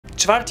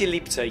4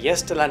 lipca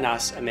jest dla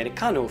nas,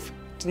 Amerykanów,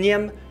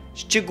 dniem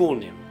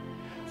szczególnym.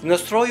 W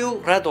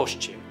nastroju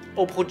radości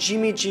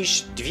obchodzimy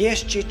dziś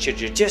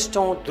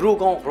 242.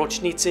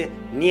 rocznicę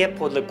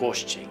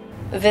niepodległości.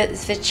 W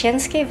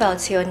zwycięskiej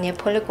walce o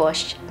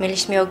niepodległość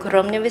mieliśmy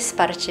ogromne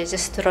wsparcie ze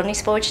strony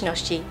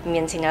społeczności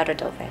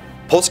międzynarodowej.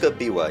 Polska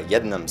była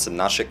jednym z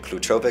naszych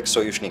kluczowych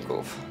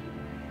sojuszników.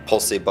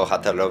 Polscy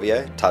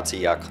bohaterowie, tacy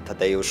jak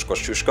Tadeusz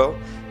Kościuszko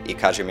i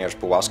Kazimierz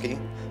Puławski,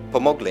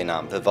 pomogli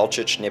nam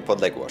wywalczyć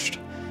niepodległość,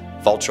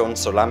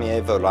 walcząc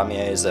ramię w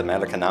ramię z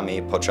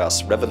Amerykanami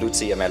podczas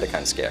rewolucji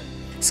amerykańskiej.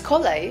 Z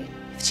kolei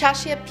w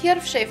czasie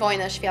I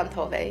wojny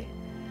światowej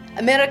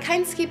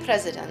amerykański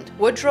prezydent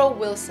Woodrow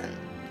Wilson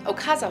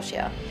okazał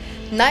się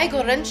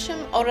najgorętszym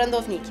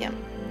orędownikiem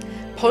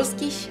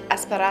polskich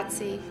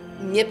aspiracji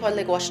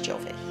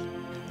niepodległościowych.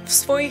 W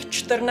swoich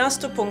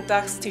 14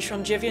 punktach z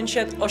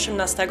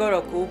 1918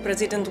 roku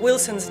prezydent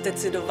Wilson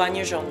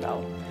zdecydowanie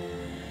żądał: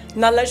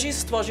 należy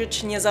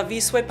stworzyć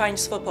niezawisłe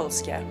państwo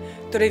polskie,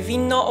 które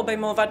winno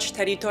obejmować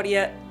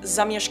terytorie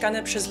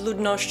zamieszkane przez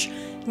ludność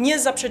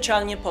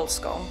niezaprzeczalnie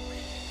polską,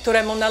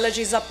 któremu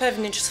należy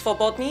zapewnić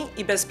swobodny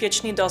i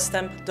bezpieczny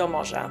dostęp do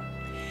morza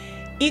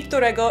i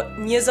którego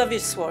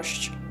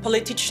niezawisłość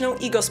polityczną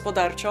i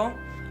gospodarczą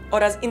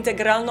oraz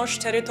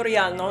integralność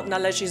terytorialną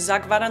należy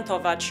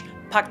zagwarantować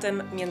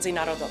paktem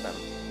międzynarodowym.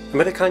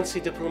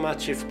 Amerykańscy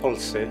dyplomaci w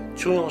Polsce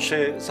czują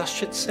się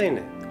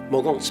zaszczyceni,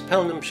 mogą z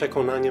pełnym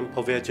przekonaniem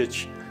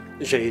powiedzieć,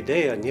 że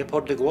idea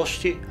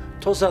niepodległości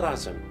to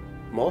zarazem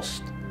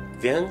most,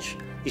 więź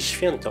i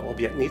święta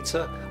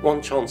obietnica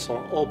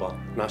łączącą oba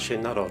nasze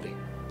narody.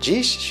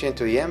 Dziś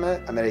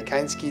świętujemy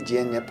Amerykański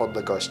Dzień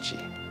Niepodległości,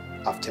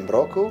 a w tym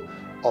roku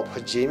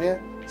obchodzimy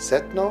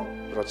 100.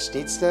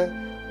 rocznicę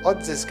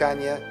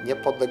odzyskania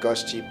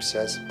niepodległości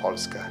przez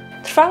Polskę.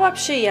 Trwała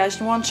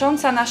przyjaźń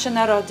łącząca nasze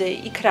narody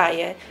i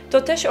kraje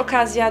to też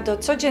okazja do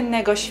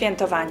codziennego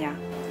świętowania.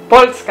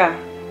 Polska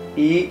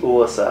i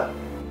USA.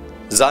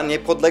 Za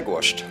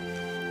niepodległość.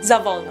 Za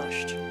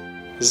wolność.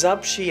 Za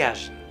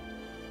przyjaźń.